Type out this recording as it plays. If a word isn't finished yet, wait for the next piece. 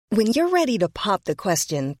When you're ready to pop the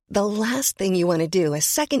question, the last thing you want to do is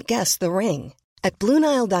second-guess the ring. At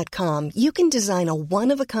BlueNile.com, you can design a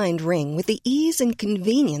one-of-a-kind ring with the ease and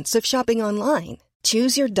convenience of shopping online.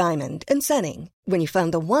 Choose your diamond and setting. When you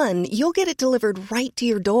find the one, you'll get it delivered right to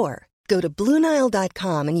your door. Go to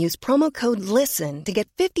BlueNile.com and use promo code LISTEN to get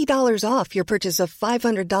 $50 off your purchase of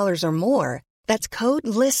 $500 or more. That's code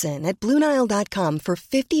LISTEN at BlueNile.com for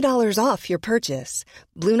 $50 off your purchase.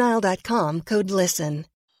 BlueNile.com, code LISTEN.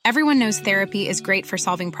 Everyone knows therapy is great for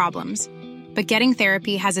solving problems. But getting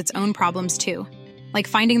therapy has its own problems too. Like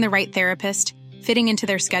finding the right therapist, fitting into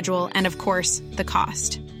their schedule, and of course, the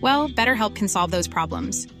cost. Well, BetterHelp can solve those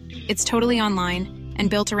problems. It's totally online and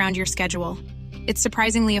built around your schedule. It's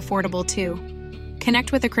surprisingly affordable too.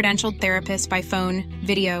 Connect with a credentialed therapist by phone,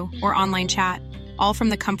 video, or online chat, all from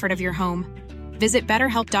the comfort of your home. Visit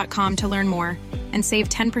BetterHelp.com to learn more and save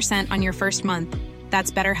 10% on your first month. That's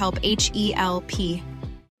BetterHelp, H-E-L-P.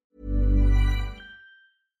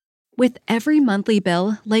 With every monthly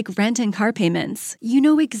bill, like rent and car payments, you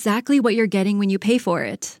know exactly what you're getting when you pay for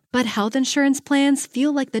it. But health insurance plans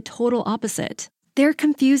feel like the total opposite. They're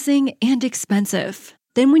confusing and expensive.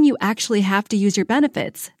 Then when you actually have to use your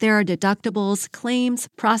benefits, there are deductibles, claims,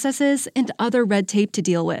 processes, and other red tape to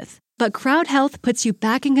deal with. But Crowd Health puts you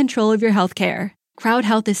back in control of your healthcare. Crowd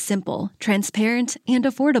Health is simple, transparent, and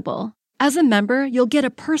affordable. As a member, you'll get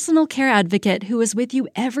a personal care advocate who is with you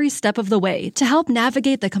every step of the way to help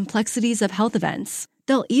navigate the complexities of health events.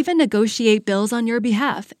 They'll even negotiate bills on your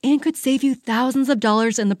behalf and could save you thousands of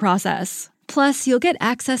dollars in the process. Plus, you'll get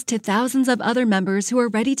access to thousands of other members who are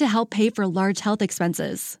ready to help pay for large health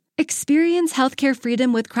expenses. Experience healthcare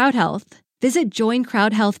freedom with Crowd Health. Visit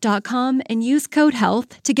joincrowdhealth.com and use code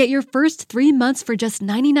HEALTH to get your first 3 months for just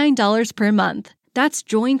 $99 per month. That's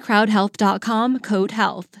joincrowdhealth.com, code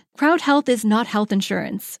HEALTH. Crowd Health is not health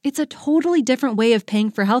insurance. It's a totally different way of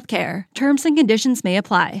paying for healthcare. Terms and conditions may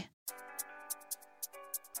apply.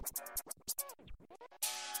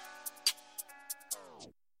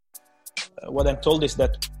 What I'm told is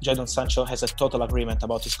that Jadon Sancho has a total agreement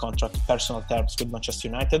about his contract, personal terms with Manchester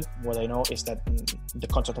United. What I know is that the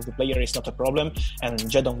contract of the player is not a problem, and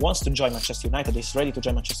Jadon wants to join Manchester United, is ready to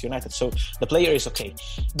join Manchester United, so the player is okay.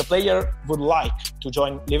 The player would like to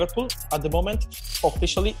join Liverpool at the moment,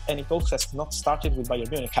 officially, any talks has not started with Bayern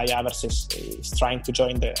Munich. Kai Havertz is trying to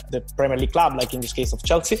join the Premier League club, like in this case of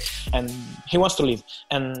Chelsea, and he wants to leave.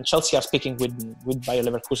 And Chelsea are speaking with Bayer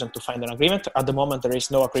Leverkusen to find an agreement. At the moment, there is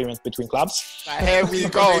no agreement between clubs. Here we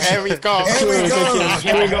go. Here we go.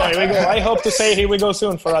 I hope to say here we go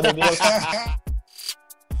soon for other deals.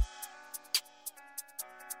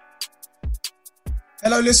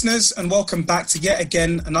 Hello, listeners, and welcome back to yet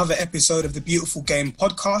again another episode of the Beautiful Game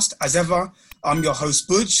podcast. As ever, I'm your host,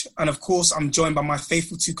 Budge, and of course, I'm joined by my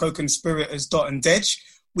faithful two co-conspirators, Dot and Dej.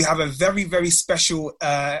 We have a very, very special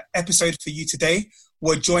episode for you today.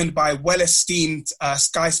 We're joined by well-esteemed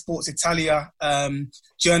Sky Sports Italia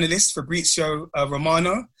journalist Fabrizio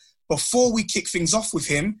Romano. Before we kick things off with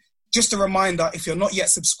him, just a reminder, if you're not yet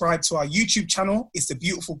subscribed to our YouTube channel, it's the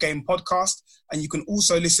Beautiful Game podcast, and you can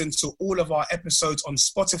also listen to all of our episodes on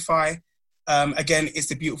Spotify. Again, it's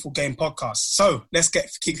the Beautiful Game podcast. So let's get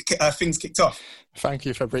things kicked off. Thank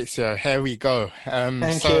you, Fabrizio. Here we go.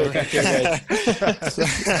 Thank you.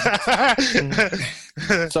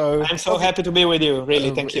 So I'm so happy to be with you.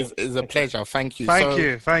 Really, thank you. It's a pleasure. Thank you.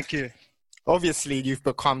 Thank you. Obviously, you've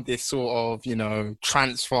become this sort of,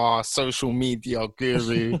 transfer social media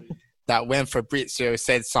guru that when Fabrizio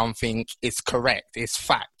said something, it's correct, it's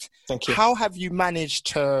fact. Thank you. How have you managed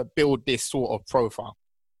to build this sort of profile?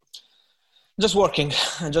 Just working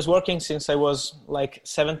since I was like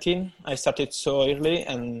 17. I started so early,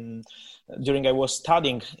 and during I was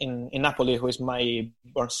studying in Napoli, who is my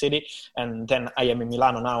born city, and then I am in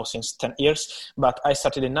Milano now since 10 years. But I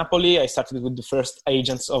started in Napoli. I started with the first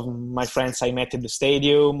agents of my friends I met in the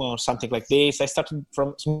stadium or something like this. I started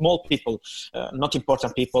from small people, not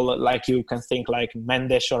important people like you can think like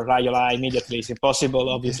Mendes or Raiola immediately. It's impossible,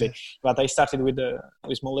 obviously. But I started with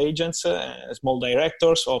small agents, small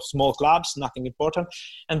directors of small clubs, nothing important.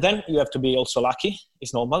 And then you have to be also lucky.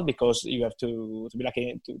 It's normal because you have to be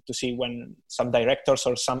lucky to see when some directors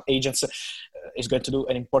or some agents is going to do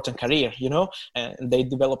an important career, and they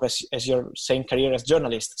develop as your same career as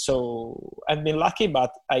journalists. So I've been lucky,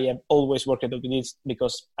 but I have always worked with this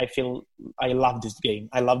because I feel I love this game.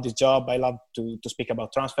 I love this job. I love to speak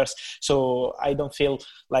about transfers. So I don't feel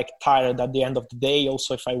like tired at the end of the day.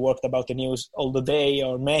 Also, if I worked about the news all the day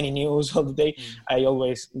or many news all the day, I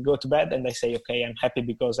always go to bed and I say, okay, I'm happy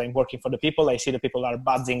because I'm working for the people. I see the people are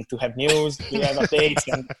buzzing to have news, to have updates.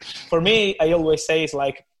 And for me, I always say it's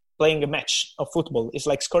like playing a match of football. It's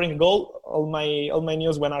like scoring a goal. All my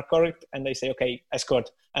news when are correct, and they say, okay, I scored.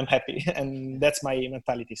 I'm happy, and that's my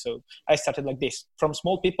mentality. So I started like this from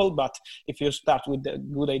small people. But if you start with a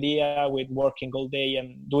good idea, with working all day and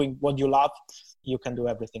doing what you love, you can do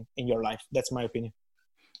everything in your life. That's my opinion.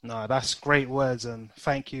 No, that's great words, and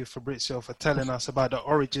thank you, Fabrizio, for telling us about the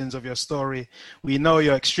origins of your story. We know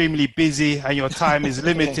you're extremely busy and your time is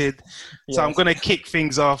limited, Yes. so I'm going to kick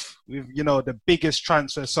things off with, the biggest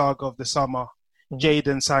transfer saga of the summer,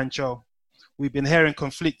 Jadon Sancho. We've been hearing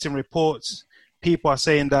conflicting reports. People are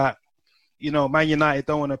saying that, Man United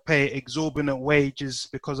don't want to pay exorbitant wages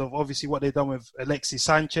because of obviously what they've done with Alexis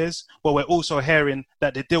Sanchez, but we're also hearing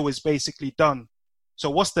that the deal is basically done. So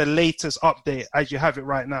what's the latest update as you have it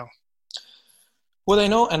right now? What I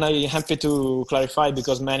know, and I'm happy to clarify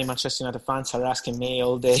because many Manchester United fans are asking me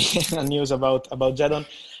all day news about Jadon,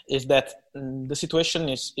 is that the situation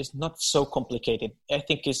is not so complicated. I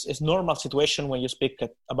think it's normal situation when you speak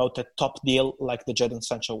about a top deal like the Jadon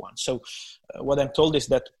Sancho one. So what I'm told is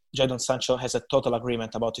that Jadon Sancho has a total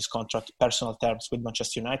agreement about his contract, personal terms with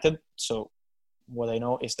Manchester United. So what I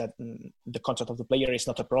know is that the contract of the player is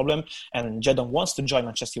not a problem, and Jadon wants to join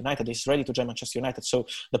Manchester United. He's ready to join Manchester United, so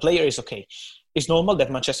the player is okay. It's normal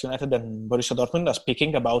that Manchester United and Borussia Dortmund are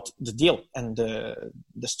speaking about the deal and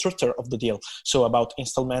the structure of the deal. So about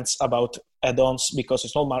installments, about add-ons, because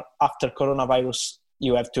it's normal after coronavirus.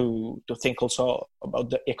 You have to think also about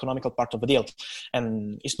the economical part of the deal.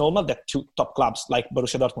 And it's normal that two top clubs like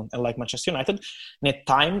Borussia Dortmund and like Manchester United need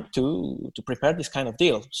time to prepare this kind of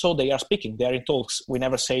deal. So they are speaking, they are in talks. We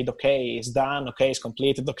never said, okay, it's done, okay, it's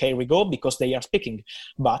completed, okay, we go, because they are speaking.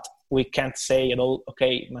 But we can't say at all,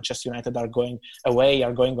 okay, Manchester United are going away,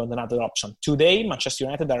 are going on another option. Today, Manchester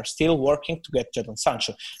United are still working to get Jadon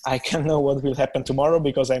Sancho. I can't know what will happen tomorrow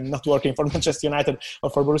because I'm not working for Manchester United or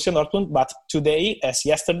for Borussia Dortmund. But today, as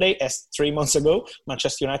yesterday, as 3 months ago,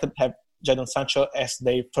 Manchester United have Jadon Sancho as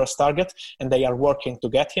their first target, and they are working to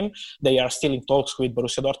get him. They are still in talks with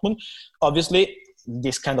Borussia Dortmund. Obviously,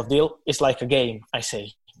 this kind of deal is like a game, I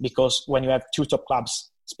say, because when you have two top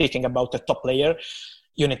clubs speaking about a top player,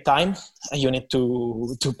 you need time, you need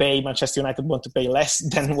to pay. Manchester United want to pay less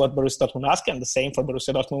than what Borussia Dortmund ask, and the same for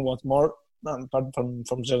Borussia Dortmund want more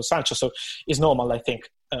from Jadon Sancho. So it's normal, I think.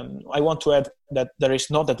 I want to add that there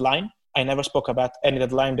is no deadline. I never spoke about any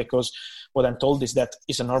deadline because what I'm told is that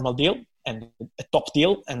it's a normal deal and a top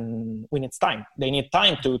deal, and we need time. They need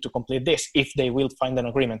time to complete this if they will find an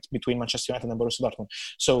agreement between Manchester United and Borussia Dortmund.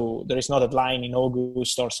 So there is no deadline in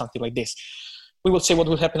August or something like this. We will see what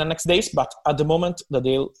will happen in the next days, but at the moment, the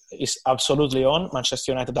deal is absolutely on.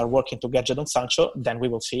 Manchester United are working to get Jadon Sancho. Then we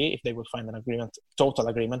will see if they will find an agreement, total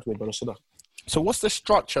agreement with Borussia Dortmund. So what's the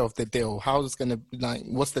structure of the deal? How is going to,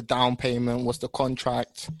 what's the down payment? What's the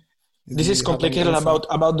contract? This is complicated about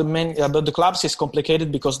the clubs. It's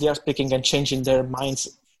complicated because they are speaking and changing their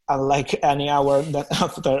minds unlike any hour that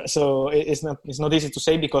after. So it's not easy to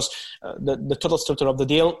say because the total structure of the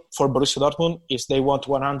deal for Borussia Dortmund is they want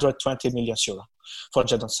 120 million euro for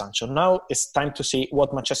Jadon Sancho. Now it's time to see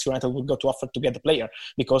what Manchester United will go to offer to get the player,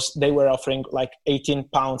 because they were offering like 18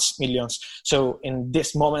 million. So in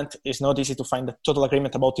this moment, it's not easy to find the total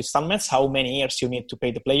agreement about installments, how many years you need to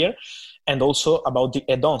pay the player, and also about the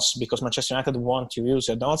add-ons, because Manchester United want to use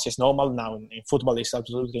add-ons. It's normal now in football. It's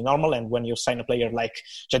absolutely normal, and when you sign a player like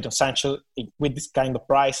Jadon Sancho with this kind of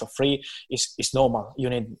price of free, it's normal. You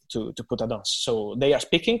need to put add-ons. So they are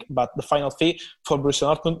speaking, but the final fee for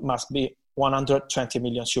Borussia Dortmund must be 120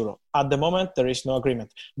 million euro. At the moment, there is no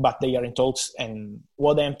agreement, but they are in talks. And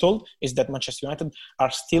what I am told is that Manchester United are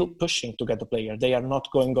still pushing to get the player. They are not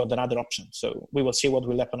going on another option. So we will see what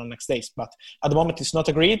will happen on next days. But at the moment, it's not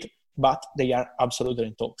agreed, but they are absolutely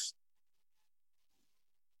in talks.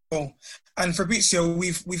 Cool. And Fabrizio,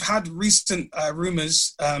 we've had recent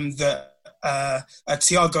rumours that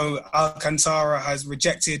Thiago Alcantara has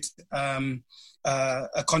rejected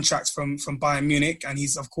a contract from Bayern Munich, and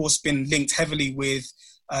he's of course been linked heavily with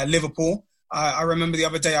Liverpool. I remember the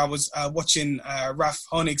other day I was watching Ralf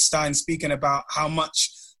Honigstein speaking about how much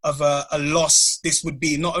of a loss this would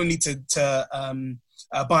be, not only to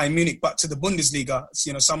Bayern Munich but to the Bundesliga.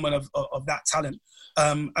 Someone of that talent.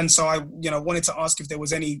 And so I wanted to ask if there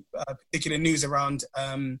was any particular news around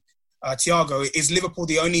Thiago. Is Liverpool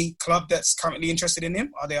the only club that's currently interested in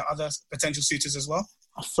him? Are there other potential suitors as well?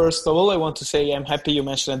 First of all, I want to say I'm happy you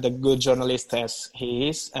mentioned the good journalist as he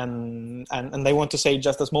is, and I want to say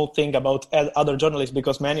just a small thing about other journalists,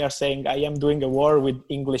 because many are saying I am doing a war with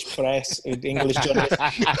English press, with English journalists.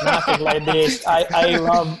 Nothing like this.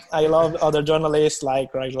 I love other journalists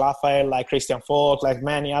like Raphael, like Christian Falk, like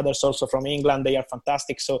many others also from England. They are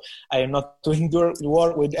fantastic. So I am not doing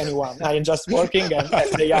war with anyone. I am just working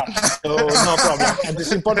as they are. So no problem. And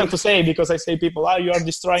it's important to say, because I say people, you are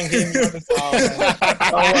destroying him.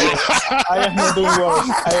 I am not doing work.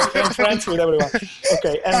 I am friends with everyone.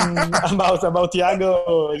 Okay, and about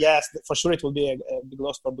Thiago, yes, for sure it will be a big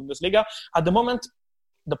loss for Bundesliga. At the moment,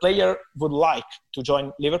 the player would like to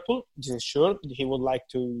join Liverpool. This is sure. He would like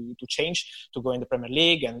to change, to go in the Premier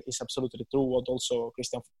League, and it's absolutely true what also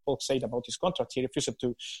Christian Falk said about his contract. He refused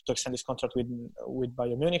to extend his contract with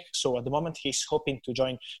Bayern Munich. So at the moment, he's hoping to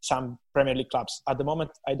join some Premier League clubs. At the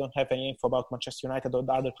moment, I don't have any info about Manchester United or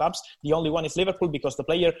the other clubs. The only one is Liverpool, because the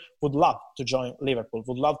player would love to join Liverpool,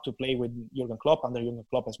 would love to play with Jurgen Klopp, under Jurgen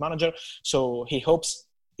Klopp as manager. So he hopes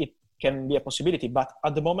it can be a possibility. But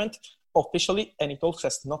at the moment, officially, any talks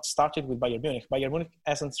has not started with Bayern Munich. Bayern Munich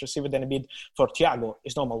hasn't received any bid for Thiago.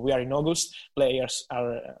 It's normal. We are in August. Players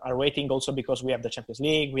are waiting also because we have the Champions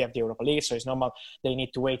League, we have the Europa League, so it's normal. They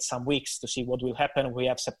need to wait some weeks to see what will happen. We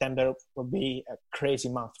have September, will be a crazy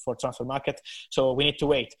month for transfer market, so we need to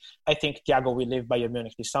wait. I think Thiago will leave Bayern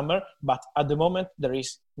Munich this summer, but at the moment there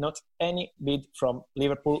is not any bid from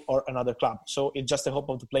Liverpool or another club. So it's just the hope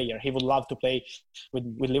of the player. He would love to play with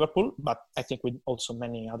Liverpool, but I think with also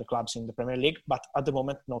many other clubs in the Premier League. But at the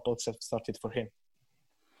moment, no talks have started for him.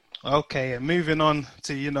 Okay, and moving on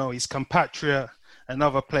to, his compatriot,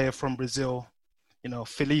 another player from Brazil,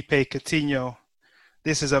 Felipe Coutinho.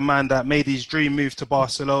 This is a man that made his dream move to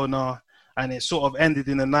Barcelona, and it sort of ended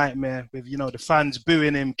in a nightmare with, the fans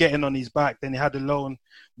booing him, getting on his back. Then he had a loan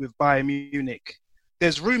with Bayern Munich.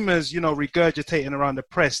 There's rumours, regurgitating around the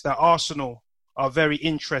press that Arsenal are very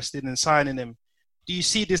interested in signing him. Do you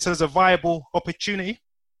see this as a viable opportunity?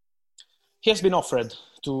 He has been offered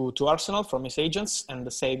to Arsenal from his agents, and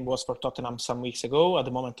the same was for Tottenham some weeks ago. At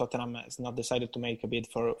the moment, Tottenham has not decided to make a bid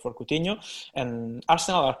for Coutinho, and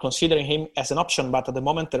Arsenal are considering him as an option, but at the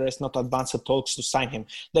moment there is not advanced talks to sign him.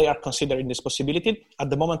 They are considering this possibility.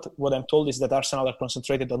 At the moment, what I'm told is that Arsenal are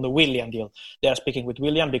concentrated on the Willian deal. They are speaking with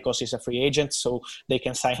Willian because he's a free agent, so they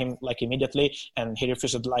can sign him immediately, and he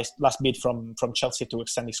refused the last bid from Chelsea to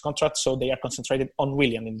extend his contract, so they are concentrated on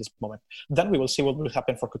Willian in this moment. Then we will see what will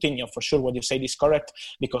happen for Coutinho. For sure, what you said is correct,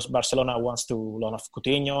 because Barcelona wants to loan off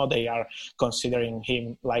Coutinho. They are considering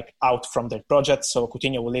him out from their project, so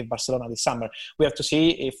Coutinho will leave Barcelona this summer. We have to see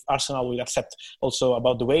if Arsenal will accept also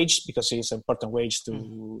about the wage, because it's an important wage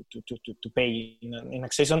to pay in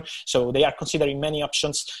next season. So they are considering many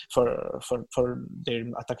options for their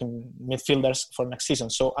attacking midfielders for next season.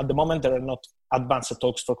 So at the moment there are not advanced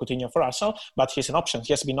talks for Coutinho for Arsenal, but he's an option.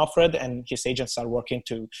 He has been offered, and his agents are working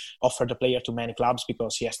to offer the player to many clubs,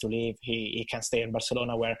 because he has to leave. He can't stay in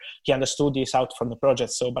Barcelona, where he understood he's out from the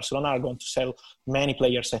project. So Barcelona are going to sell many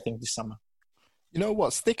players, I think, this summer. You know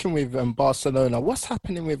what? Sticking with Barcelona, what's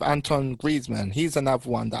happening with Antoine Griezmann? He's another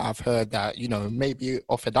one that I've heard that, maybe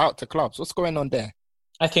offered out to clubs. What's going on there?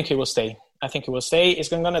 I think he will stay.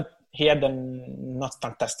 He had a not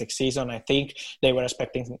fantastic season. I think they were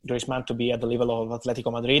expecting Griezmann to be at the level of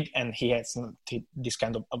Atletico Madrid, and he has this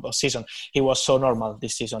kind of season. He was so normal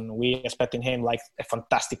this season. We expecting him like a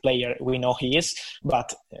fantastic player. We know he is,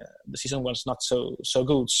 but the season was not so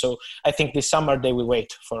good. So I think this summer they will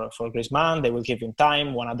wait for Griezmann. They will give him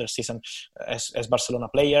time, one other season as Barcelona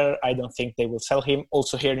player. I don't think they will sell him.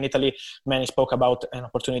 Also here in Italy, many spoke about an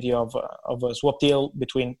opportunity of a swap deal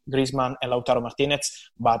between Griezmann and Lautaro Martinez,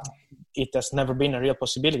 but it has never been a real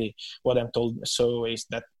possibility. What I'm told so is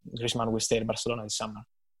that Griezmann will stay in Barcelona this summer.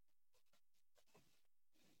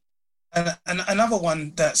 And another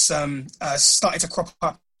one that's started to crop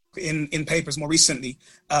up in papers more recently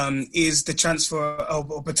is the transfer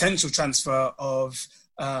or potential transfer of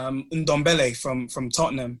Ndombele from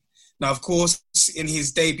Tottenham. Now, of course, in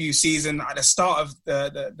his debut season, at the start of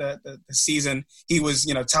the season, he was,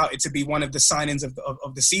 touted to be one of the signings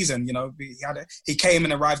of the season. He came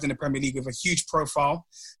and arrived in the Premier League with a huge profile.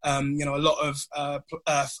 A lot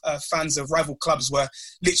of fans of rival clubs were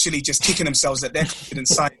literally just kicking themselves that they couldn't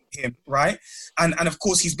sign him, right? And of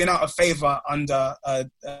course, he's been out of favour under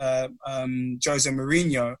Jose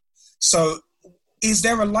Mourinho. So, is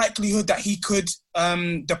there a likelihood that he could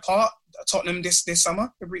depart Tottenham this summer,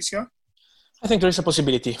 Fabrizio? I think there is a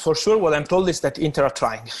possibility. For sure, what I'm told is that Inter are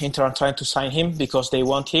trying. Inter are trying to sign him because they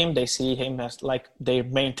want him. They see him as like their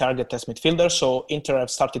main target as midfielder. So Inter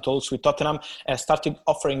have started talks with Tottenham and started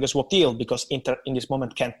offering a swap deal because Inter in this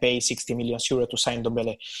moment can't pay 60 million euro to sign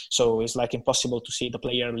Ndombele. So it's like impossible to see the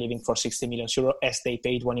player leaving for 60 million euro as they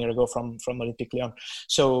paid 1 year ago from Olympique Lyon.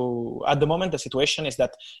 So at the moment, the situation is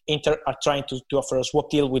that Inter are trying to offer a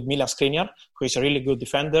swap deal with Milan Skriniar, who is a really good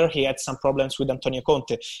defender. He had some problems with Antonio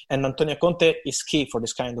Conte, and Antonio Conte is key for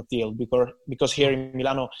this kind of deal because here in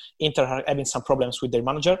Milano, Inter are having some problems with their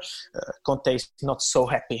manager. Conte is not so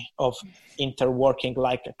happy of Inter working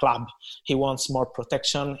like a club. He wants more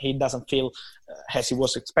protection. He doesn't feel as he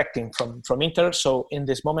was expecting from Inter. So in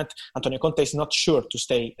this moment, Antonio Conte is not sure to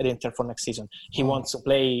stay at Inter for next season. He wants to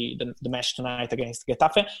play the match tonight against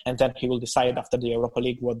Getafe, and then he will decide after the Europa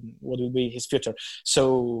League what will be his future.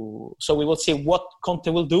 So we will see what Conte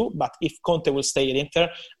will do. But if Conte will stay at Inter,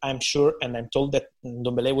 I'm sure, and I'm told that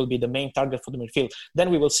Ndombele will be the main target for the midfield.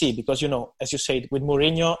 Then we will see, because, as you said, with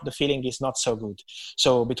Mourinho, the feeling is not so good.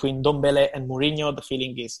 So between Ndombele and Mourinho, the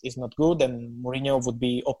feeling is not good, and Mourinho would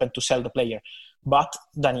be open to sell the player. But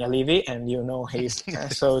Daniel Levy, and he's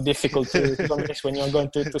so difficult to convince when you're going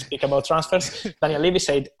to speak about transfers. Daniel Levy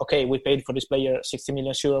said, okay, we paid for this player 60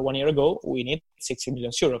 million euro 1 year ago. We need 60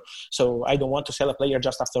 million euro. So I don't want to sell a player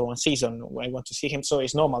just after one season. I want to see him. So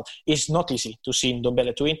it's normal. It's not easy to see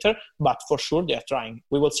Ndombele to Inter, but for sure they are trying.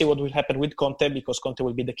 We will see what will happen with Conte, because Conte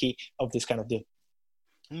will be the key of this kind of deal.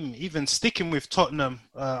 Even sticking with Tottenham,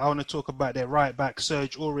 I want to talk about their right back,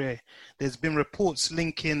 Serge Aurier. There's been reports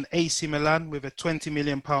linking AC Milan with a £20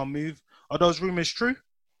 million move. Are those rumours true?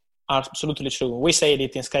 Absolutely true. We say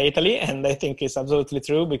it in Sky Italy, and I think it's absolutely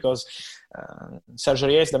true, because Serge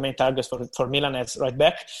Aurier is the main target for Milan as right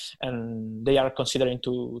back, and they are considering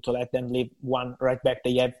to let them leave one right back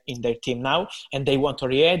they have in their team now, and they want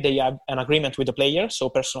Aurier. They have an agreement with the player, so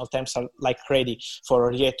personal terms are like ready for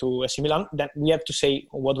Aurier to AC Milan. Then we have to say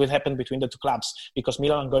what will happen between the two clubs, because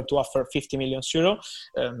Milan are going to offer 15 million euro,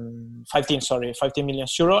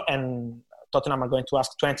 and Tottenham are going to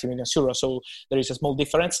ask 20 million euros. So there is a small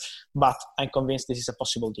difference, but I'm convinced this is a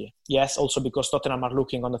possible deal. Yes, also because Tottenham are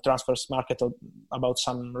looking on the transfers market about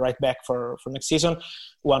some right back for next season.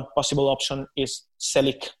 One possible option is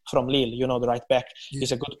Selik from Lille. The right back.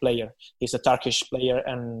 He's a good player. He's a Turkish player,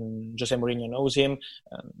 and Jose Mourinho knows him.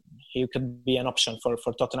 He could be an option for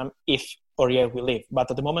Tottenham if Aurier will leave.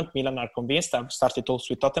 But at the moment, Milan are convinced. I've started talks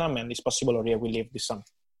with Tottenham, and it's possible Aurier will leave this summer.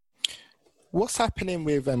 What's happening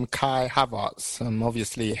with Kai Havertz?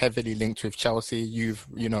 Obviously heavily linked with Chelsea. You've,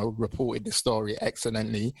 reported the story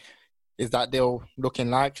excellently. Is that deal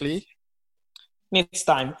looking likely? Needs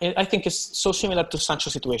time. I think it's so similar to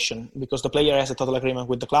Sancho's situation, because the player has a total agreement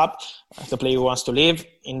with the club. The player wants to leave.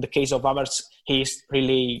 In the case of Havertz, he's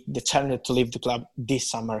really determined to leave the club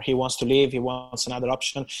this summer. He wants to leave. He wants another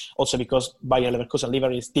option. Also because Bayer Leverkusen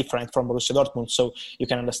livery is different from Borussia Dortmund. So you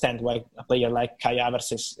can understand why a player like Kai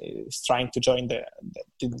Havertz is trying to join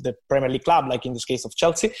the Premier League club, like in this case of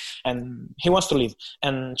Chelsea. And he wants to leave.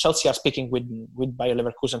 And Chelsea are speaking with Bayer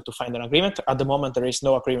Leverkusen to find an agreement. At the moment, there is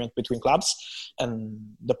no agreement between clubs.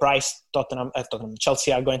 And the price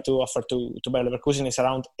Chelsea are going to offer to Bayer Leverkusen is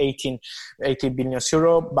around 80 billion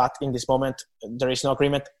euro, but in this moment there is no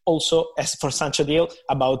agreement. Also, as for Sancho deal,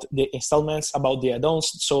 about the installments, about the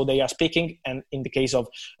add-ons, so they are speaking. And in the case of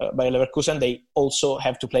Bayer Leverkusen, they also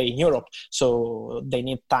have to play in Europe, so they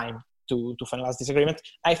need time to finalize this agreement.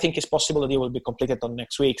 I think it's possible the deal will be completed on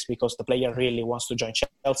next week's, because the player really wants to join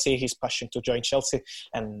Chelsea. He's passionate to join Chelsea,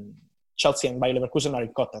 and Chelsea and Bayer Leverkusen are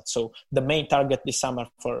in contact. So the main target this summer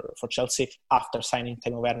for Chelsea, after signing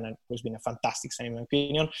Timo Werner, who's been a fantastic signing in my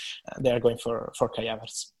opinion, they are going for Kai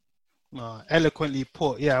Havertz. Eloquently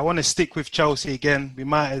put. Yeah, I want to stick with Chelsea again. We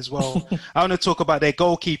might as well. I want to talk about their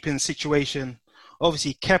goalkeeping situation.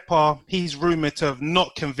 Obviously, Kepa, he's rumoured to have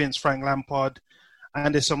not convinced Frank Lampard.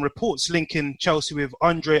 And there's some reports linking Chelsea with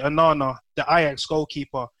Andre Onana, the Ajax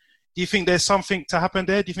goalkeeper. Do you think there's something to happen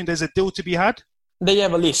there? Do you think there's a deal to be had? They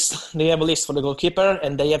have a list. They have a list for the goalkeeper,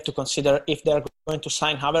 and they have to consider if they're going to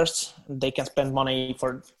sign Havertz, they can spend money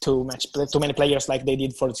for too many players, like they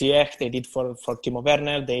did for Ziyech, they did for Timo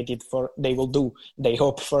Werner, they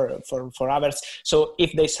hope for Havertz. So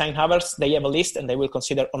if they sign Havertz, they have a list, and they will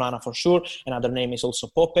consider Onana for sure. Another name is also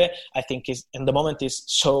Pope. I think in the moment is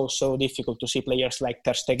so difficult to see players like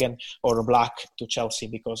Ter Stegen or Black to Chelsea,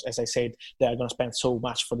 because as I said, they are going to spend so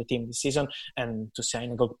much for the team this season, and to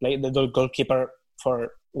sign the goalkeeper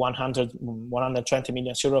for 120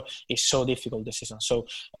 million euro is so difficult this season. So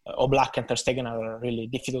Oblak and Ter Stegen are a really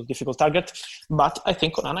difficult target. But I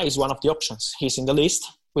think Onana is one of the options. He's in the list.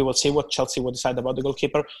 We will see what Chelsea will decide about the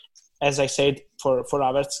goalkeeper. as I said for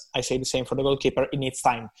Havertz, I say the same for the goalkeeper. It needs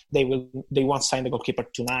time. They won't sign the goalkeeper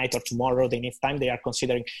tonight or tomorrow. They need time. They are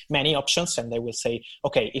considering many options, and they will say,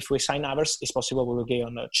 okay, if we sign Havertz, it's possible we will get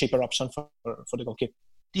on a cheaper option for the goalkeeper.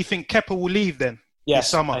 Do you think Kepa will leave then? Yes,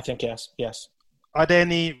 this summer? I think yes. Are there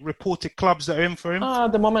any reported clubs that are in for him?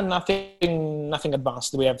 At the moment, nothing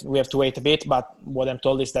advanced. We have to wait a bit, but what I'm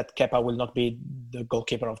told is that Kepa will not be the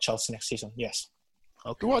goalkeeper of Chelsea next season. Yes.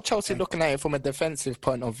 Okay. What Chelsea looking at it from a defensive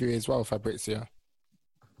point of view as well, Fabrizio?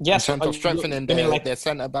 Yes. In terms of strengthening their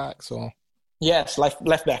centre backs, or yes,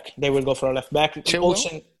 left back. They will go for a left back. Chilwell?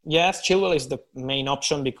 Also, yes, Chilwell is the main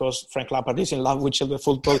option because Frank Lampard is in love with Chilwell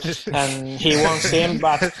football and he wants him.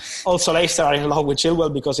 But also Leicester are in love with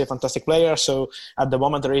Chilwell because he's a fantastic player. So at the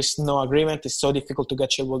moment there is no agreement. It's so difficult to get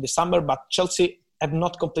Chilwell this summer. But Chelsea have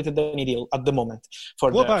not completed any deal at the moment.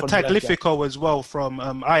 What about Tagliafico as well from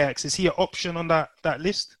Ajax? Is he an option on that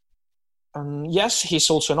list? Yes, he's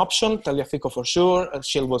also an option. Tagliafico for sure,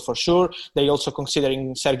 Chilwell for sure. They also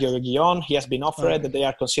considering Sergio Reguilón. He has been offered. They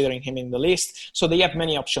are considering him in the list. So they have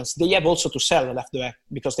many options. They have also to sell left back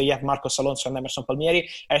because they have Marcos Alonso and Emerson Palmieri.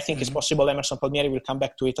 I think it's possible Emerson Palmieri will come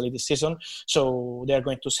back to Italy this season. So they are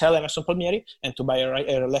going to sell Emerson Palmieri and to buy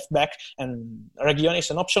a left back. And Reguilón is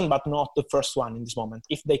an option, but not the first one in this moment.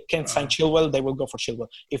 If they can't sign Chilwell, they will go for Chilwell.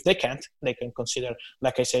 If they can't, they can consider,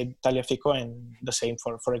 like I said, Tagliafico and the same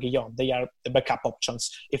for Reguilón. They are the backup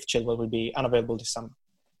options if Chilwell will be unavailable this summer.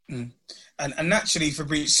 And naturally,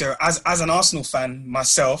 Fabrizio, as an Arsenal fan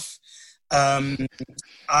myself,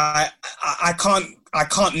 I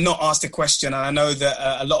can't not ask the question, and I know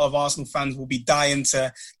that a lot of Arsenal fans will be dying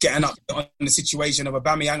to get an update on the situation of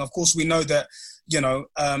Aubameyang. Of course, we know that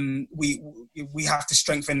we have to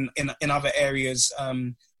strengthen in other areas.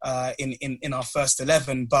 In our first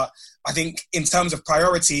 11, but I think in terms of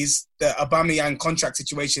priorities, the Aubameyang contract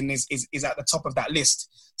situation is at the top of that list.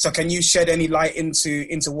 So can you shed any light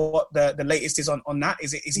into what the latest is on that?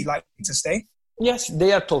 Is he likely to stay? Yes,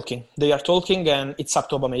 they are talking, and it's up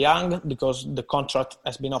to Aubameyang because the contract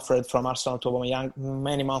has been offered from Arsenal to Aubameyang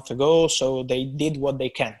many months ago. So they did what they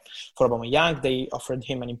can for Aubameyang. They offered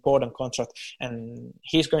him an important contract, and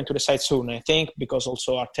he's going to decide soon, I think, because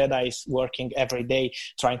also Arteta is working every day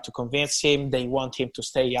trying to convince him. They want him to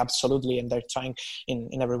stay absolutely, and they're trying in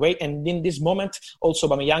every way. And in this moment, also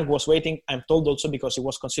Aubameyang was waiting. I'm told also because he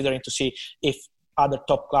was considering to see if other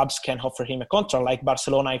top clubs can offer him a contract, like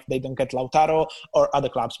Barcelona if they don't get Lautaro, or other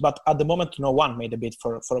clubs. But at the moment, no one made a bid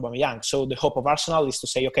for Aubameyang. So the hope of Arsenal is to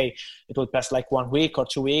say, okay, it will pass like 1 week or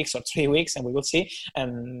 2 weeks or 3 weeks, and we will see.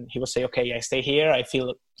 And he will say, okay, I stay here. I feel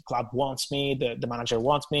the club wants me. The manager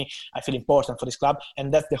wants me. I feel important for this club.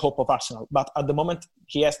 And that's the hope of Arsenal. But at the moment,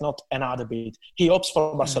 he has not another bid. He hopes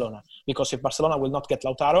for Barcelona because if Barcelona will not get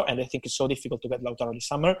Lautaro, and I think it's so difficult to get Lautaro this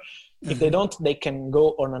summer, if they don't, they can go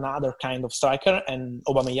on another kind of striker, and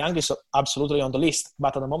Aubameyang is absolutely on the list.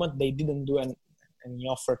 But at the moment, they didn't do any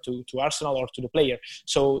offer to Arsenal or to the player.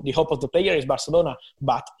 So the hope of the player is Barcelona,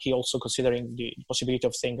 but he also considering the possibility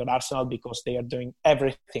of staying at Arsenal because they are doing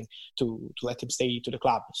everything to let him stay to the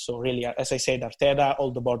club. So really, as I said, Arteta,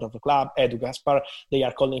 all the board of the club, Edu Gaspar, they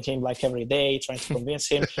are calling him like every day, trying to convince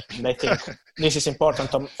him. And I think this is important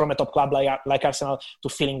from a top club like Arsenal to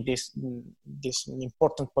feeling this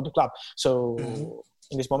important for the club. So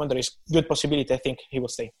in this moment, there is good possibility, I think, he will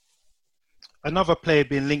stay. Another player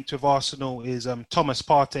being linked with Arsenal is Thomas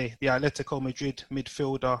Partey, the Atletico Madrid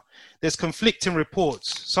midfielder. There's conflicting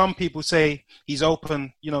reports. Some people say he's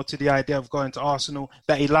open, to the idea of going to Arsenal,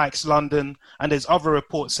 that he likes London. And there's other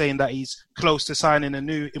reports saying that he's close to signing a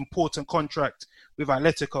new important contract with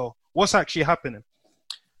Atletico. What's actually happening?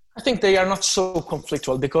 I think they are not so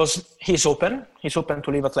conflictual because he's open. He's open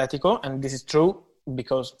to leave Atletico, and this is true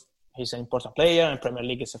because he's an important player, and Premier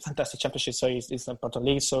League is a fantastic championship, so it's an important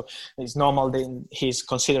league, so it's normal that he's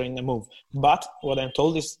considering a move. But what I'm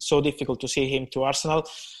told is so difficult to see him to Arsenal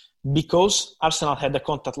because Arsenal had a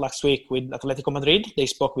contact last week with Atletico Madrid. They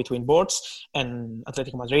spoke between boards, and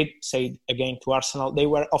Atletico Madrid said again to Arsenal they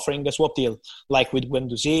were offering a swap deal, like with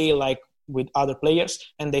Guendouzi, like with other players,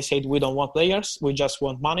 and they said we don't want players, we just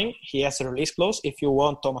want money. He has a release clause. If you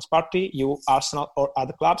want Thomas Partey, you Arsenal or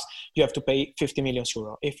other clubs, you have to pay 50 million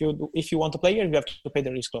euro. If you want a player, you have to pay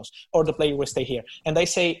the release clause, or the player will stay here. And I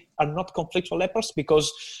say are not conflictual lepers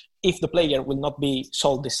because if the player will not be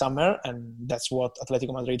sold this summer, and that's what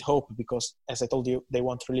Atletico Madrid hope, because as I told you, they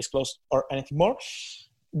want release clause or anything more,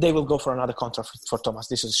 they will go for another contract for Thomas.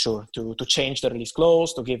 This is sure, to change the release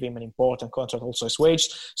clause, to give him an important contract, also his wage.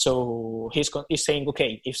 So he's saying,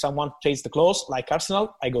 okay, if someone plays the clause like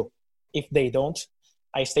Arsenal, I go. If they don't,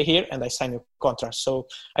 I stay here and I sign a contract. So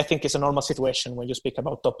I think it's a normal situation when you speak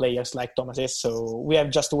about top players like Thomas is. So we have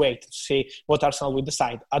just to wait to see what Arsenal will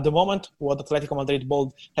decide. At the moment, what Atletico Madrid board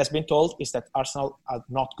has been told is that Arsenal are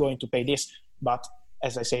not going to pay this. But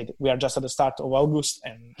as I said, we are just at the start of August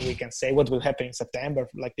and we can say what will happen in September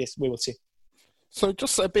like this. We will see. So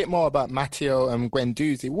just a bit more about Matteo and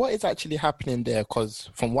Guendouzi. What is actually happening there? Because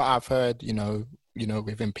from what I've heard,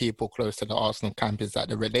 within people close to the Arsenal camp, is that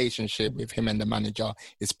the relationship with him and the manager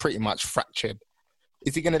is pretty much fractured.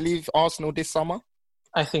 Is he going to leave Arsenal this summer?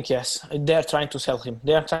 I think yes. They're trying to sell him.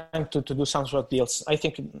 They are trying to do some swap deals. I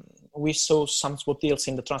think we saw some swap deals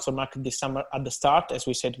in the transfer market this summer at the start, as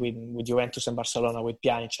we said with Juventus and Barcelona, with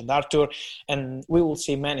Pjanic and Arthur. And we will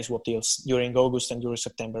see many swap deals during August and during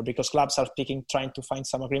September because clubs are trying to find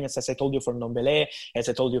some agreements, as I told you, for Ndombele, as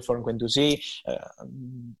I told you, for Guendouzi.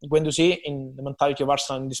 Guendouzi, in the mentality of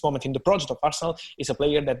Arsenal in this moment, in the project of Arsenal, is a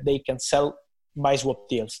player that they can sell by swap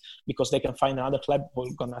deals because they can find another club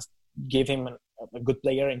who's going to give him a good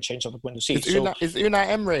player in change of Guendouzi. Is Unai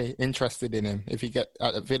Emery interested in him if he get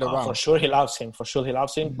at Villarreal? For sure he loves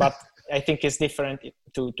him. But I think it's different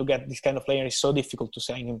to get this kind of player. It's so difficult to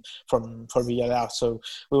sign him for Villarreal. So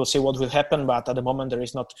we will see what will happen. But at the moment there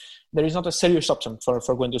is not a serious option for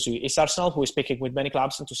Guendouzi. It's Arsenal who is speaking with many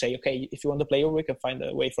clubs and to say, okay, if you want the player, we can find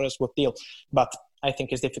a way for us with deal. But I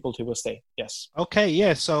think it's difficult he will stay. Yes. Okay,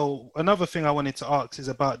 yeah. So another thing I wanted to ask is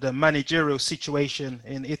about the managerial situation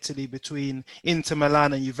in Italy between Inter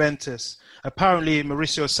Milan and Juventus. Apparently,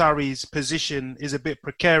 Maurizio Sarri's position is a bit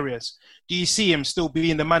precarious. Do you see him still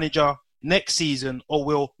being the manager next season, or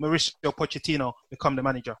will Mauricio Pochettino become the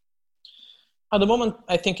manager? At the moment,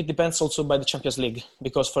 I think it depends also by the Champions League,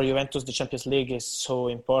 because for Juventus, the Champions League is so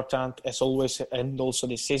important as always, and also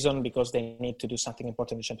this season, because they need to do something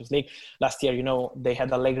important in the Champions League. Last year, they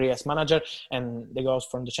had Allegri as manager, and they go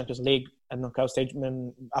from the Champions League at knockout stage,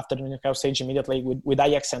 and after the knockout stage immediately with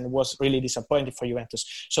Ajax, and it was really disappointing for Juventus.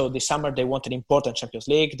 So this summer, they want an important Champions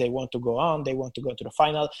League. They want to go on. They want to go to the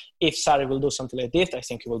final. If Sarri will do something like this, I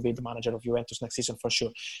think he will be the manager of Juventus next season for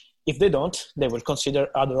sure. If they don't, they will consider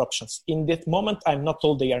other options. In this moment, I'm not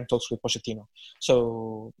told they are in talks with Pochettino.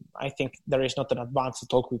 So I think there is not an advanced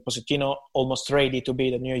talk with Pochettino, almost ready to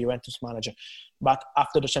be the new Juventus manager. But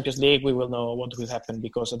after the Champions League, we will know what will happen,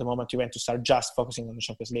 because at the moment, Juventus are just focusing on the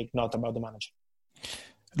Champions League, not about the manager.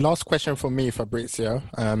 Last question for me, Fabrizio.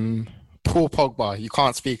 Paul Pogba, you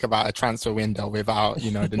can't speak about a transfer window without,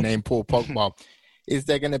 the name Paul Pogba. Is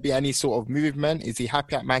there going to be any sort of movement? Is he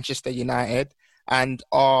happy at Manchester United? And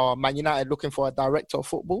are Man United looking for a director of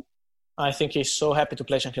football? I think he's so happy to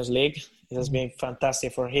play Champions League. It has been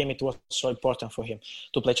fantastic for him. It was so important for him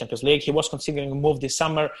to play Champions League. He was considering a move this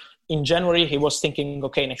summer. In January, he was thinking,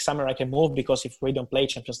 okay, next summer I can move, because if we don't play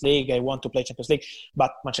Champions League, I want to play Champions League.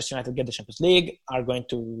 But Manchester United get the Champions League, are going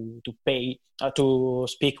to pay, to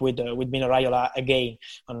speak with Mino Raiola again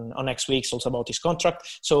on next week, also about his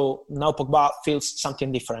contract. So now Pogba feels something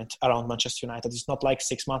different around Manchester United. It's not like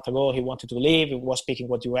 6 months ago he wanted to leave. He was speaking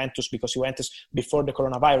with Juventus, because Juventus, before the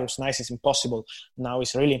coronavirus, nice is impossible. Now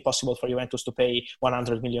it's really impossible for Juventus to pay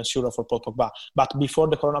 100 million euro for Paul Pogba. But before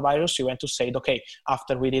the coronavirus, Juventus said, okay,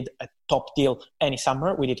 after we did a top deal any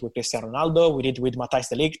summer, we did with Cristiano Ronaldo, we did with Matthijs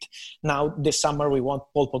de Ligt. Now this summer we want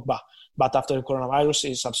Paul Pogba. But after the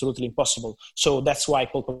coronavirus, it's absolutely impossible. So that's why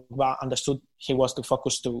Paul Pogba understood he was to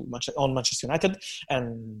focus on Manchester United.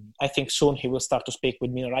 And I think soon he will start to speak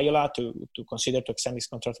with Mino Raiola to consider to extend his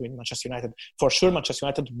contract with Manchester United. For sure, Manchester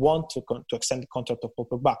United want to extend the contract of Paul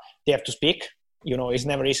Pogba. They have to speak. It's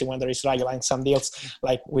never easy when there is Raiola in some deals,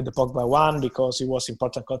 like with the Pogba one, because it was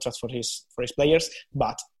important contract for his players.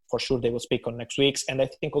 But for sure, they will speak on next week's. And I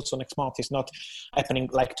think also next month is not happening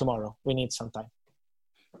like tomorrow. We need some time.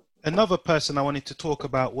 Another person I wanted to talk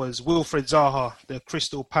about was Wilfried Zaha, the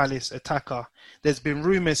Crystal Palace attacker. There's been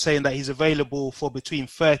rumours saying that he's available for between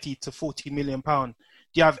 30 to 40 million pounds.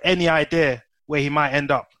 Do you have any idea where he might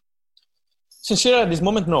end up? Sincerely, at this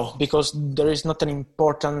moment, no, because there is not an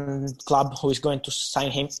important club who is going to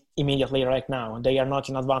sign him immediately right now. They are not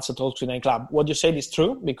in advanced talks with any club. What you said is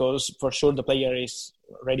true, because for sure the player is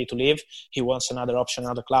ready to leave. He wants another option,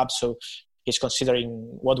 another club, so he's considering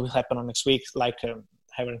what will happen on next week, like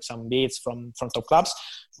having some bids from top clubs.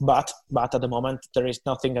 But at the moment, there is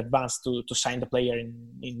nothing advanced to sign the player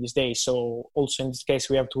in these days. So also in this case,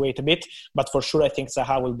 we have to wait a bit. But for sure, I think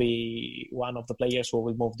Zaha will be one of the players who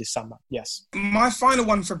will move this summer. Yes. My final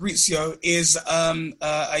one, Fabrizio, is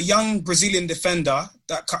a young Brazilian defender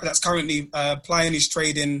that's currently plying his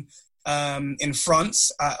trade in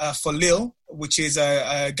France for Lille, which is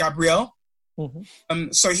Gabriel.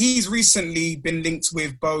 Mm-hmm. So he's recently been linked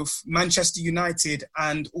with both Manchester United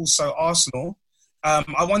and also Arsenal.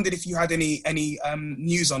 I wondered if you had any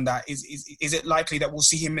news on that. Is it likely that we'll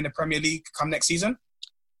see him in the Premier League come next season?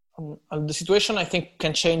 The situation, I think,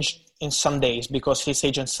 can change in some days because his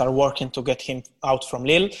agents are working to get him out from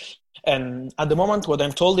Lille. And at the moment, what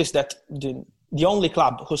I'm told is that the only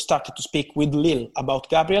club who started to speak with Lille about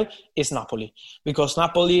Gabriel is Napoli, because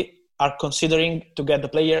Napoli are considering to get the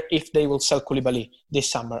player if they will sell Koulibaly this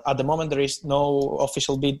summer. At the moment, there is no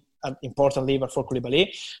official bid, an important lever for Koulibaly,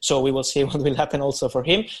 so we will see what will happen also for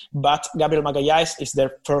him. But Gabriel Magalhaes is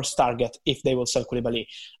their first target if they will sell Koulibaly.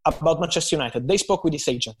 About Manchester United, they spoke with his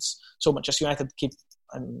agents. So Manchester United keep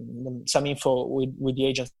some info with the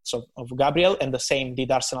agents of Gabriel, and the same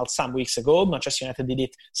did Arsenal some weeks ago. Manchester United did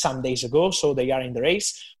it some days ago, so they are in the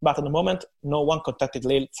race. But at the moment, no one contacted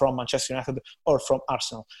Lille from Manchester United or from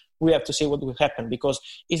Arsenal. We have to see what will happen, because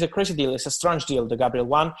it's a crazy deal. It's a strange deal, the Gabriel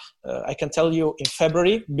one. I can tell you, in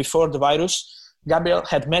February, before the virus, Gabriel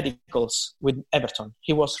had medicals with Everton.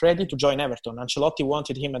 He was ready to join Everton. Ancelotti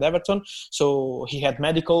wanted him at Everton, so he had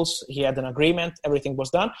medicals, he had an agreement, everything was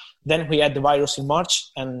done. Then we had the virus in March,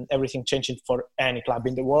 and everything changed for any club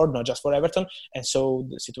in the world, not just for Everton. And so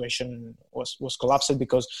the situation was collapsed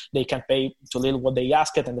because they can't pay to Lille what they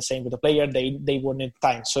asked, and the same with the player. They wanted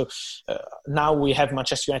time. So now we have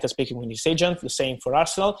Manchester United speaking with his agent, the same for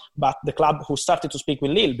Arsenal, but the club who started to speak with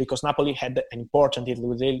Lille, because Napoli had an important deal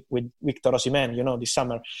with Lille, with Victor Osimhen, this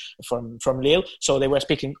summer from Lille. So they were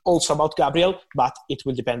speaking also about Gabriel, but it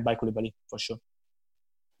will depend by Koulibaly for sure.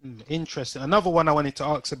 Interesting. Another one I wanted to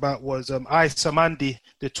ask about was Issa Mandi,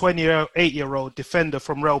 the 28-year-old defender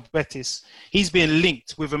from Real Betis. He's being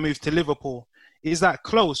linked with a move to Liverpool. Is that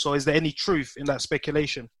close, or is there any truth in that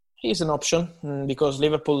speculation? He's an option because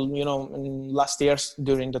Liverpool, in last years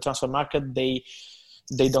during the transfer market,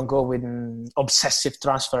 they don't go with obsessive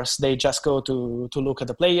transfers. They just go to look at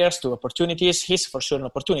the players, to opportunities. He's for sure an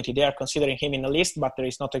opportunity. They are considering him in the list, but there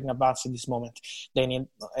is nothing advanced in this moment. They need,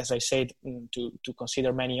 as I said, to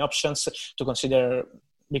consider many options, to consider,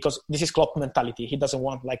 because this is Klopp mentality. He doesn't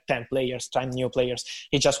want 10 players, 10 new players.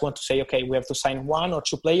 He just wants to say, okay, we have to sign 1 or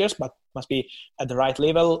 2 players, but must be at the right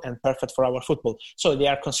level and perfect for our football. So they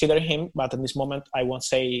are considering him, but at this moment, I won't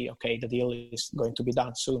say, okay, the deal is going to be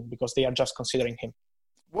done soon, because they are just considering him.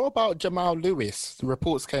 What about Jamal Lewis? The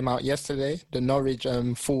reports came out yesterday. The Norwich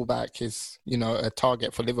fullback is, a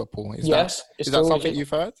target for Liverpool. Is that something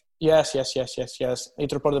you've heard? Yes.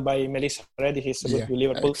 It's reported by Melissa already. He's good with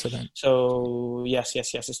Liverpool. Excellent. So yes,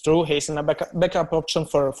 it's true. He's in a backup option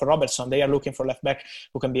for Robertson. They are looking for left back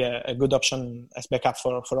who can be a good option as backup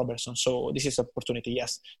for Robertson. So this is an opportunity.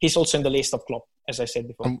 Yes, he's also in the list of Klopp, as I said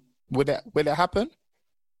before. Will it happen?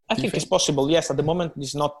 I think it's possible, yes. At the moment,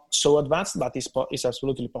 it's not so advanced, but it's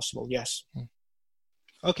absolutely possible, yes.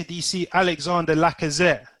 Okay, do you see Alexander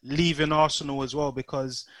Lacazette leaving Arsenal as well?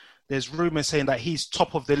 Because there's rumours saying that he's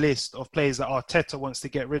top of the list of players that Arteta wants to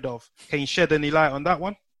get rid of. Can you shed any light on that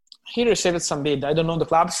one? He received some bid. I don't know the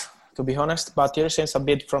clubs, to be honest, but he received some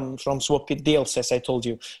bid from swap deals, as I told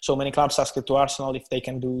you. So many clubs asked to Arsenal if they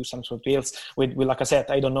can do some swap deals with Lacazette.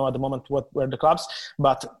 I don't know at the moment what were the clubs,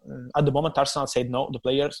 but at the moment Arsenal said no, the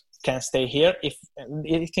players can stay here.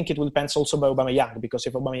 I think it will depend also by Aubameyang, because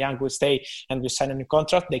if Aubameyang will stay and we sign a new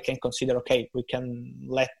contract, they can consider, okay, we can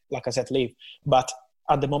let Lacazette leave. But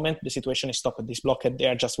at the moment, the situation is stopped. This blockade. They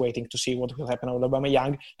are just waiting to see what will happen with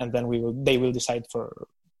Aubameyang, and then they will decide for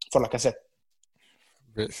Lacazette.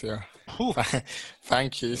 Fabrizio,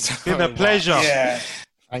 thank you. It's been a pleasure. Yeah,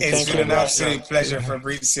 it's been an absolute pleasure,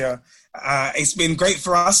 Fabrizio. It's been great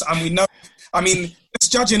for us, and we know.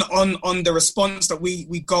 Just judging on the response that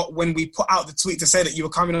we got when we put out the tweet to say that you were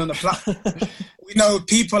coming on the platform, we know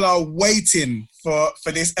people are waiting for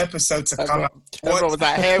this episode to come out. Everyone was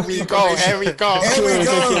like, here we go. Here we go.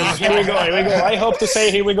 I hope to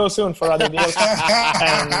say here we go soon for other deals.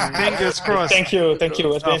 Fingers crossed. Thank you. Thank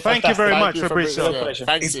you very much, Fabrizio.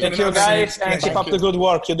 Thank you guys, and keep up the good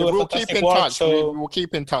work. You do a fantastic work. So we'll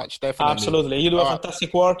keep in touch, definitely. Absolutely. You do a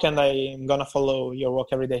fantastic work, and I'm going to follow your work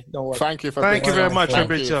every day. Don't worry. Thank you, Fabrizio. Thank you very much,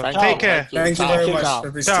 Fabrizio. Take care. Thank you very much,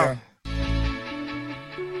 Fabrizio. Ciao.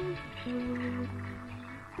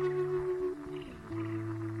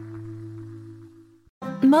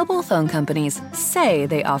 Mobile phone companies say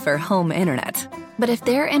they offer home internet. But if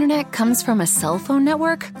their internet comes from a cell phone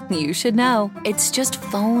network, you should know. It's just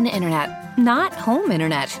phone internet, not home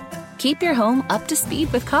internet. Keep your home up to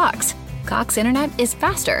speed with Cox. Cox internet is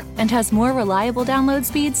faster and has more reliable download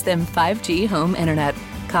speeds than 5G home internet.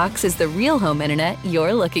 Cox is the real home internet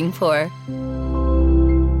you're looking for.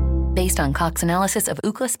 Based on Cox analysis of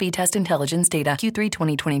Ookla speed test intelligence data Q3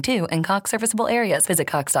 2022 and Cox serviceable areas, visit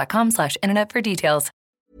cox.com/internet for details.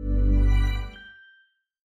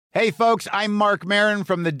 Hey, folks, I'm Mark Maron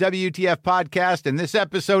from the WTF Podcast, and this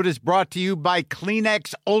episode is brought to you by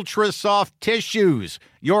Kleenex Ultra Soft Tissues,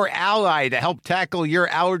 your ally to help tackle your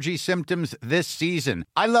allergy symptoms this season.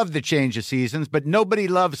 I love the change of seasons, but nobody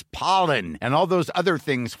loves pollen and all those other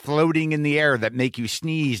things floating in the air that make you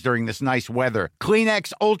sneeze during this nice weather.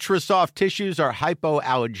 Kleenex Ultra Soft Tissues are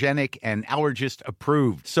hypoallergenic and allergist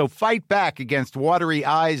approved, so fight back against watery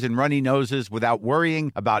eyes and runny noses without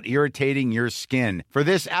worrying about irritating your skin. For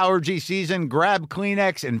this allergy season, grab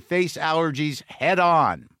Kleenex and face allergies head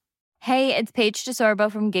on. Hey, it's Paige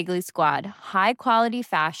DeSorbo from Giggly Squad. High quality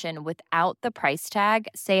fashion without the price tag.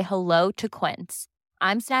 Say hello to Quince.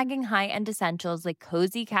 I'm snagging high-end essentials like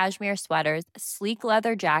cozy cashmere sweaters, sleek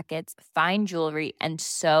leather jackets, fine jewelry, and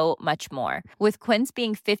so much more. With Quince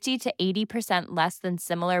being 50 to 80% less than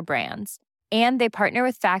similar brands. And they partner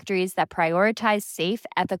with factories that prioritize safe,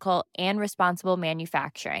 ethical, and responsible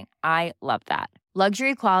manufacturing. I love that.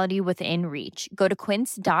 Luxury quality within reach. Go to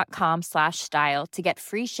quince.com/style to get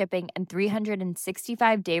free shipping and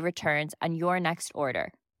 365-day returns on your next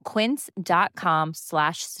order.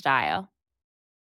 Quince.com/style.